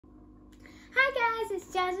guys,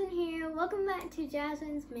 it's Jasmine here. Welcome back to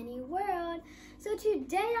Jasmine's Mini World. So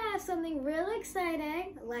today I have something really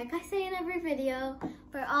exciting, like I say in every video,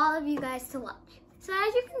 for all of you guys to watch. So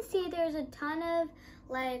as you can see, there's a ton of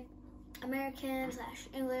like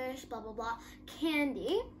American/English, blah blah blah,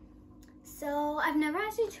 candy. So I've never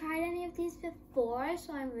actually tried any of these before,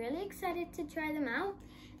 so I'm really excited to try them out.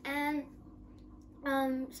 And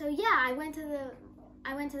so yeah, I went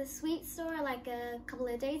to the sweet store like a couple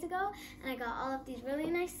of days ago, and I got all of these really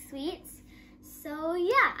nice sweets. So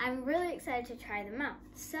yeah, I'm really excited to try them out.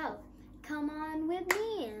 So come on with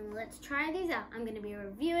me and let's try these out. I'm gonna be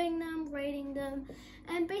reviewing them, rating them,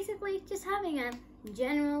 and basically just having a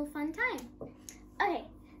general fun time. Okay,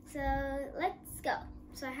 so let's go.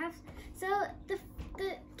 So the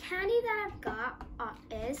candy that I've got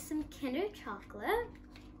is some Kinder chocolate,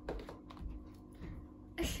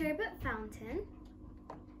 a sherbet fountain,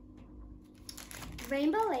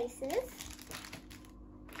 rainbow laces,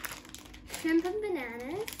 shrimp and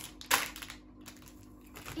bananas,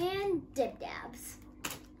 and dib dabs.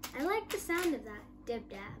 I like the sound of that, dib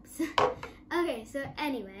dabs. Okay, so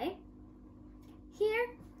anyway, here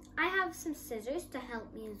I have some scissors to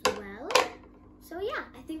help me as well. So yeah,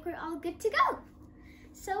 I think we're all good to go.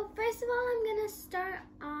 So first of all, I'm gonna start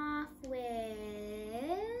off with,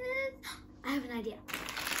 I have an idea.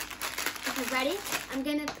 Okay, ready? I'm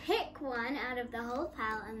gonna pick one out of the whole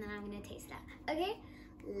pile and then I'm gonna taste that. Okay,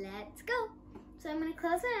 let's go. So I'm gonna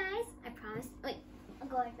close my eyes. I promise. Wait, I'll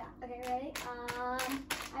go like that. Okay, ready?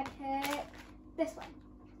 I pick this one.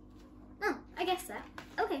 Oh, I guess that.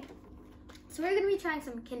 Okay. So we're gonna be trying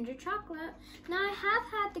some Kinder chocolate. Now I have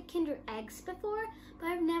had the Kinder eggs before, but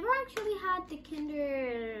I've never actually had the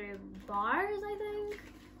Kinder bars, I think.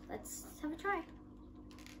 Let's have a try.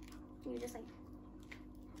 You just like,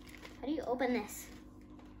 how do you open this?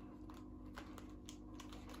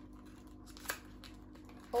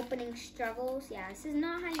 Opening struggles. Yeah, this is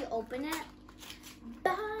not how you open it,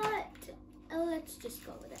 but let's just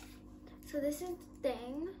go with it. So this is the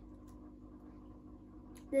thing.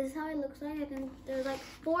 This is how it looks like. I think there's like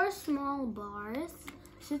 4 small bars.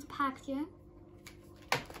 This is the packaging.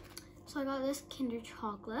 So I got this Kinder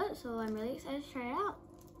chocolate, so I'm really excited to try it out.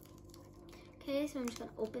 Okay, so I'm just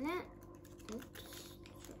gonna open it. Oops.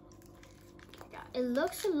 It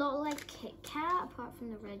looks a lot like Kit Kat apart from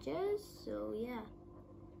the ridges, so yeah,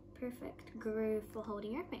 perfect groove for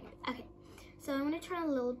holding your finger. Okay, so I'm gonna try a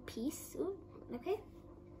little piece. Ooh, okay,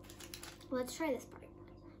 let's try this part.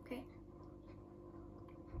 Okay,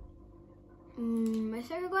 I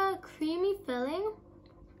started got a creamy filling.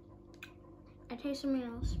 I taste something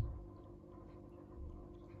else.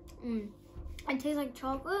 It tastes like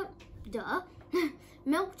chocolate, duh.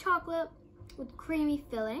 Milk chocolate with creamy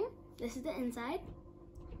filling. This is the inside.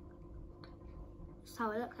 That's how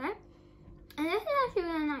it looks, right? And this is actually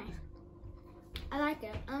really nice. I like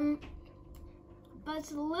it. But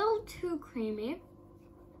it's a little too creamy.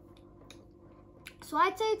 So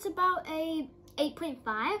I'd say it's about a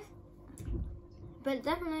 8.5. But it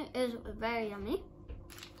definitely is very yummy.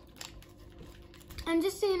 And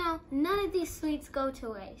just so you know, none of these sweets go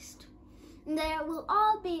to waste. They will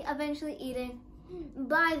all be eventually eaten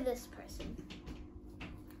by this person.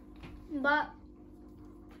 But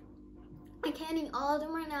I can't eat all of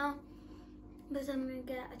them right now because I'm gonna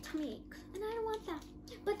get a tummy ache, and I don't want that.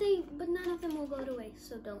 But none of them will go to waste,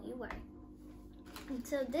 so don't you worry. And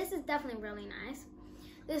so this is definitely really nice.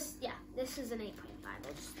 This is an 8.5.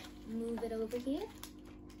 I'll just move it over here.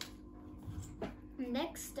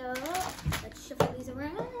 Next up, let's shuffle these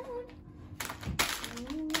around.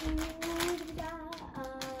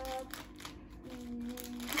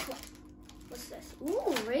 What's this?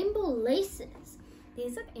 Ooh, rainbow laces.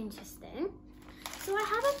 These look interesting. So I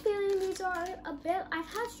have a feeling these are a bit, I've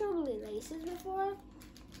had strawberry laces before,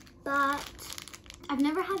 but I've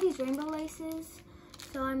never had these rainbow laces.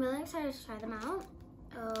 So I'm really excited to try them out.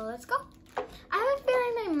 Let's go. I have a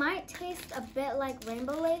feeling they might taste a bit like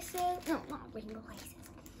rainbow laces. No, not rainbow laces.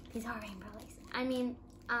 These are rainbow laces. I mean,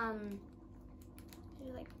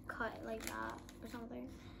 you like cut like that or something.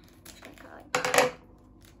 Just gonna cut like that.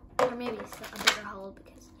 Or maybe it's a bigger hole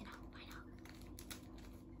because, you know, why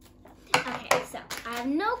not? Okay, so I have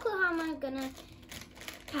no clue how I'm gonna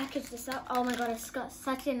package this up. Oh my god, it's got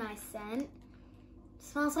such a nice scent. It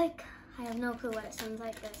smells like, I have no clue what it smells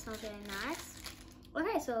like, but it smells really nice.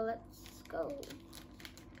 Okay, so let's go.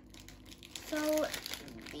 So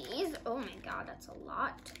these, oh my god, that's a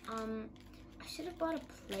lot. I should have bought a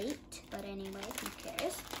plate, but anyway, who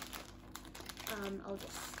cares? I'll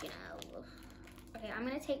just, you know, okay, I'm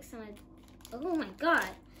gonna take some of, oh my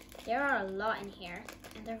god, there are a lot in here,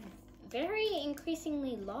 and they're very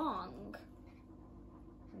increasingly long.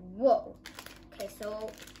 Whoa. Okay, so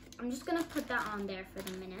I'm just gonna put that on there for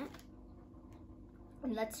the minute.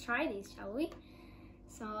 And let's try these, shall we?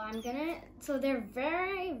 So they're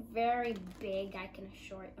very, very big, I can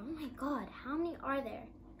assure you. Oh my God, how many are there?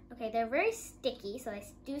 Okay, they're very sticky, so they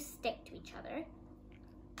do stick to each other.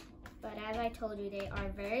 But as I told you, they are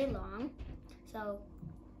very long,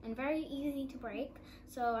 and very easy to break.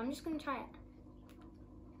 So I'm just gonna try it.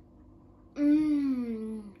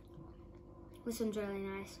 This one's really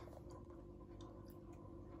nice.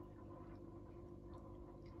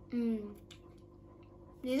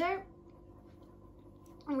 These are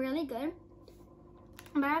really good,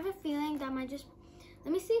 but I have a feeling that might just,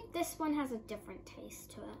 let me see if this one has a different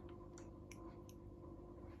taste to it.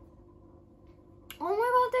 Oh my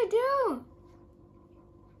God, they do!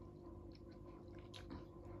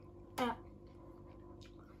 Yeah.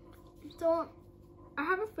 So I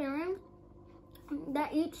have a feeling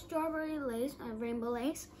that each strawberry lace, rainbow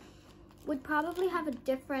lace, would probably have a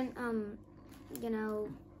different, you know,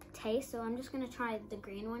 taste. So I'm just gonna try the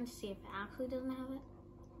green one to see if it actually doesn't have it.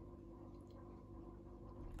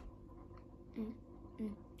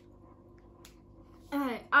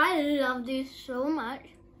 Alright, I love these so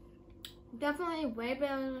much. Definitely way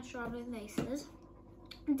better than the strawberry laces.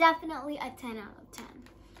 Definitely a 10 out of 10.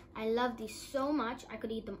 I love these so much. I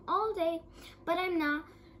could eat them all day, but I'm not.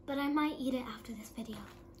 But I might eat it after this video.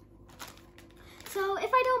 So if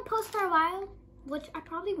I don't post for a while, which I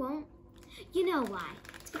probably won't, you know why.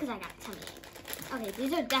 It's because I got a tummy ache. Okay,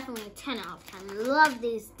 these are definitely a 10 out of 10. Love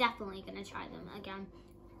these. Definitely gonna try them again.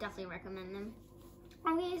 Definitely recommend them.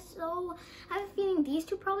 Okay, so I have a feeling these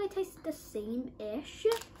two probably taste the same-ish.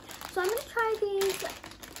 So I'm gonna try these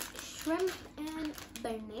shrimp and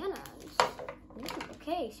bananas. Ooh,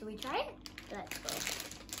 okay, should we try it? Let's go.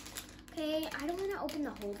 Okay, I don't want to open the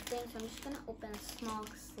whole thing, so I'm just gonna open a small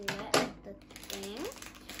slit of the thing.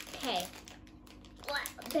 Okay,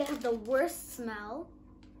 they have the worst smell.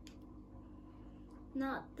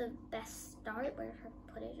 Not the best start, but if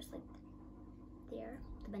I put it just like there,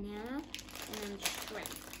 the banana, and then shrimp.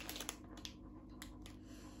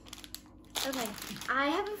 Okay, I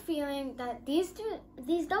have a feeling that these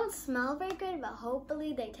don't smell very good, but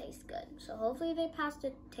hopefully they taste good. So hopefully they pass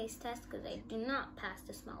the taste test, because they do not pass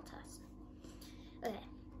the smell test. Okay,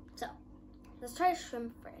 so let's try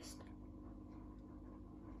shrimp first.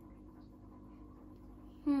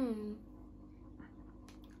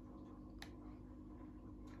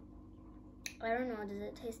 I don't know, does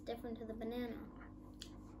it taste different to the banana?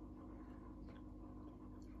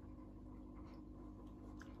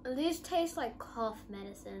 These taste like cough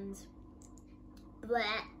medicines.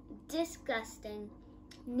 Blech, disgusting.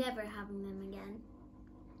 Never having them again.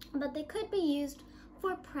 But they could be used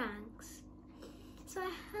for pranks. So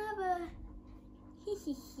I have a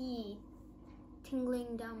hee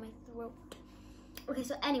tingling down my throat. Okay,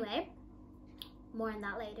 so anyway, more on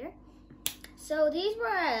that later. So these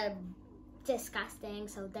were disgusting,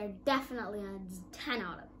 so they're definitely a 10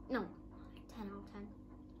 out of, no, 10 out of 10.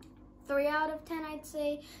 3 out of 10, I'd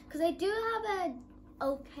say, because they do have a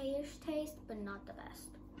okay-ish taste, but not the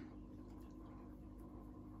best.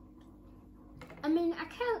 I mean, I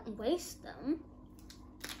can't waste them,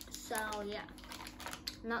 so yeah,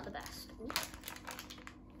 not the best. Ooh.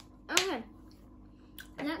 Okay,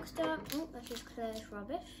 next up, let's just clear this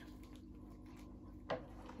rubbish.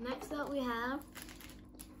 Next up, we have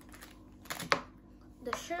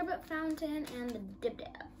the sherbet fountain and the dib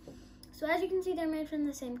dab. So as you can see, they're made from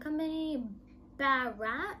the same company,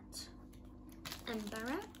 Barat and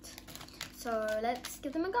Barat. So let's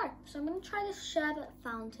give them a go. So I'm gonna try this sherbet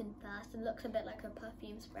fountain first. It looks a bit like a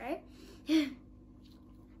perfume spray. If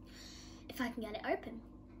I can get it open,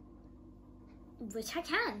 which I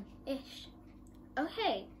can-ish.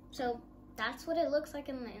 Okay, so that's what it looks like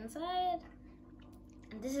on the inside,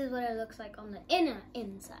 and this is what it looks like on the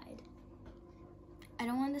inside. I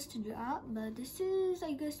don't want this to drop, but this is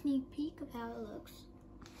like a sneak peek of how it looks.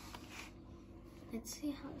 Let's see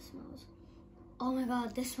how it smells. Oh my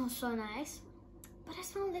god, this smells so nice. But I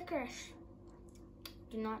smell licorice.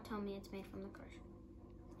 Do not tell me it's made from licorice.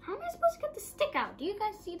 How am I supposed to get the stick out? Do you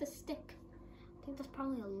guys see the stick? I think that's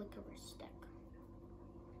probably a licorice stick.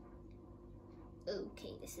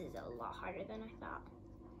 Okay, this is a lot harder than I thought.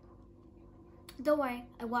 Don't worry,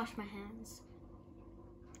 I washed my hands.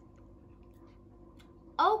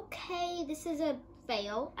 Okay, this is a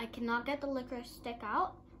fail. I cannot get the licorice stick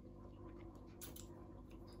out.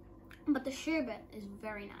 But the sherbet is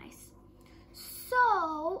very nice.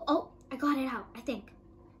 So, oh, I got it out, I think.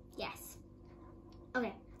 Yes.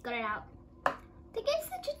 Okay, got it out. They gave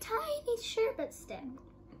such a tiny sherbet stick.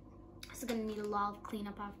 This is gonna need a lot of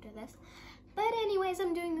cleanup after this. But anyways,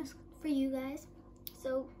 I'm doing this for you guys.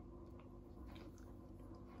 So,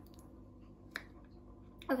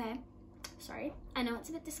 okay, sorry. I know it's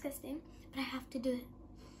a bit disgusting, but I have to do it.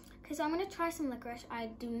 Okay, so I'm gonna try some licorice. I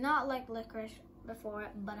do not like licorice before,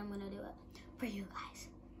 but I'm gonna do it for you guys.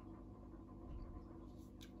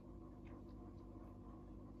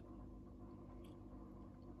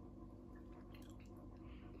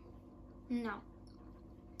 No,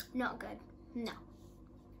 not good. No,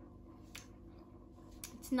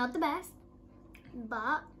 it's not the best,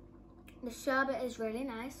 but the sherbet is really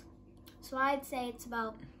nice. So I'd say it's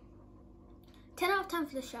about 10 out of 10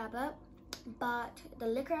 for the sherbet, but the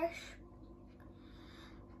licorice,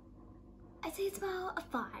 I'd say it's about a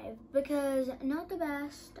 5 because not the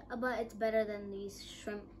best, but it's better than these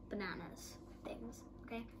shrimp bananas things.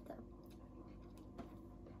 Okay, so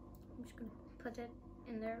I'm just gonna put it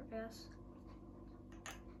in there, I guess.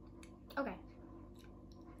 Okay.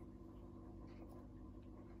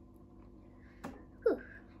 Whew.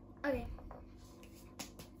 Okay.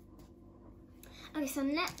 Okay, so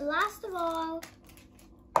last of all,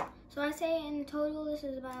 so I say in total this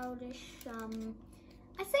is about-ish,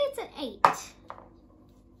 I say it's an 8.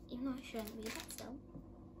 Even though it shouldn't be, but still.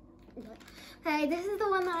 Okay, this is the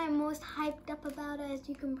one that I'm most hyped up about, as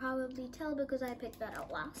you can probably tell because I picked that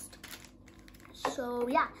out last. So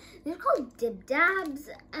yeah, these are called Dib Dabs,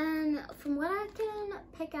 and from what I can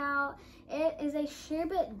pick out, it is a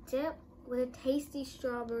sherbet dip with a tasty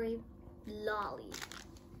strawberry lolly.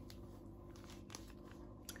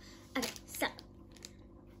 Okay, so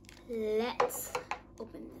let's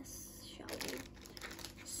open this, shall we?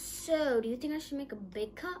 So, do you think I should make a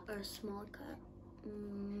big cut or a small cut?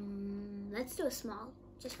 Let's do a small,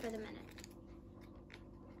 just for the minute.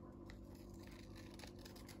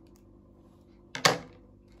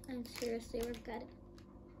 And seriously, we're good.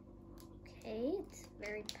 Okay, it's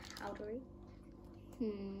very powdery. I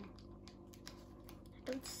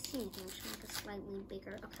don't see anything. Should make it slightly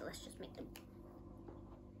bigger. Okay, let's just make them.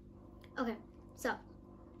 Okay, so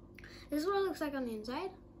this is what it looks like on the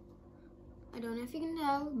inside. I don't know if you can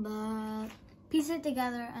tell, but piece it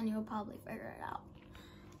together and you'll probably figure it out.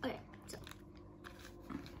 Okay, so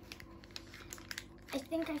I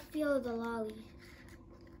think I feel the lolly.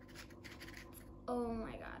 Oh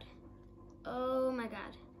my god. Oh my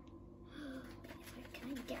god.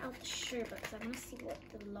 Can I get out the sherbet? Because I want to see what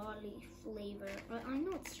the lolly flavor. Well, I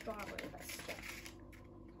know it's strawberry, but still.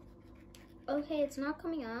 Okay, it's not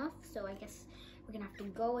coming off, so I guess we're gonna have to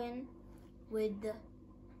go in with the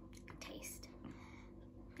taste.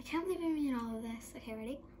 I can't believe I'm eating all of this. Okay,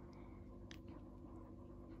 ready?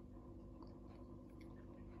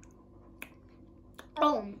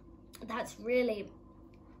 Oh, that's really.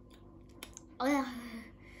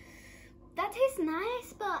 That tastes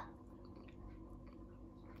nice, but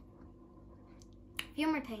a few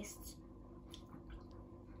more tastes.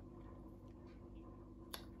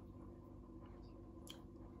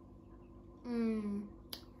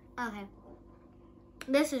 Okay.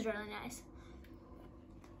 This is really nice.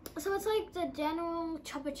 So it's like the general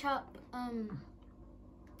Chupa Chup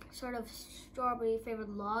sort of strawberry flavored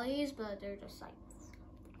lollies, but they're just like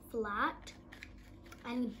flat.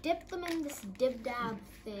 And you dip them in this Dib Dab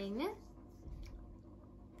thing,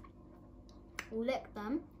 lick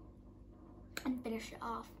them, and finish it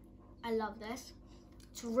off. I love this.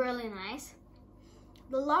 It's really nice.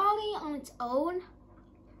 The lolly on its own,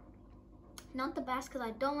 not the best because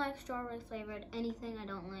I don't like strawberry flavored anything. I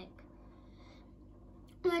don't like.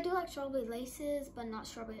 Well, I do like strawberry laces, but not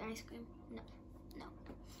strawberry ice cream. No, no.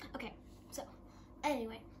 Okay, so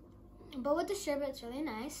anyway. But with the sherbet, it's really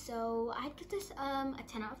nice. So I'd give this a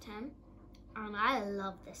 10 out of 10. And I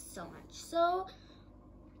love this so much. So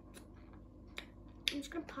I'm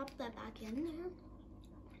just gonna pop that back in there.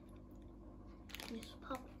 Just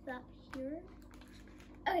pop that here.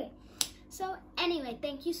 Okay. So anyway,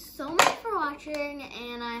 thank you so much for watching,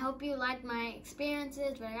 and I hope you liked my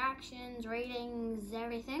experiences, reactions, ratings,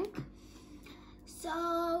 everything.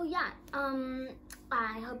 So yeah,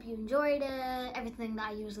 I hope you enjoyed it, everything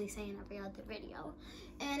that I usually say in every other video.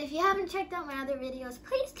 And if you haven't checked out my other videos,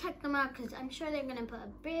 please check them out because I'm sure they're gonna put a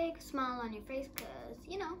big smile on your face because,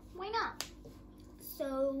 you know, why not?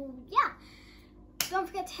 So yeah, don't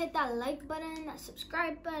forget to hit that like button, that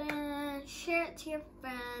subscribe button, share it to your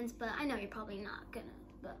friends, but I know you're probably not gonna,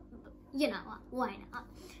 but you know what, why not?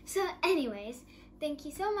 So anyways, thank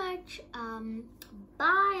you so much.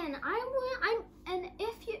 Bye, and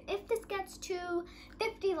if this gets to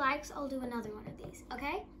 50 likes, I'll do another one of these,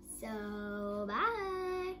 okay? So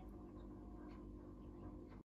bye.